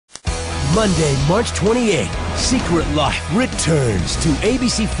Monday, March 28th, Secret Life returns to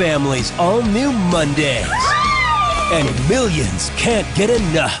ABC Family's all-new Mondays. And millions can't get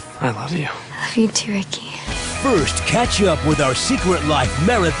enough. I love you. I love you too, Ricky. First, catch up with our Secret Life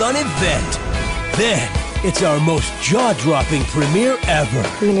Marathon event. Then, it's our most jaw-dropping premiere ever.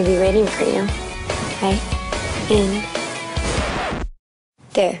 I'm gonna be waiting for you. Okay? In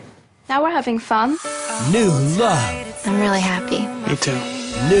there. Now we're having fun. New love. I'm really happy. Me too.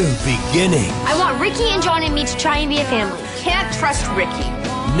 New beginning. I want Ricky and John and me to try and be a family. Can't trust Ricky.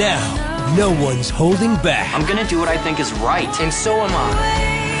 Now, no one's holding back. I'm gonna do what I think is right, and so am I.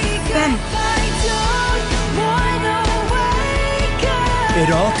 Ben.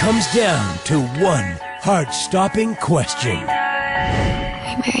 It all comes down to one heart-stopping question.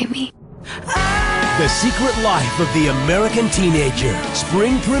 Will you marry me? The Secret Life of the American Teenager.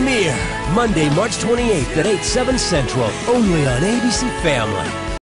 Spring premiere. Monday, March 28th at 8/7 Central. Only on ABC Family.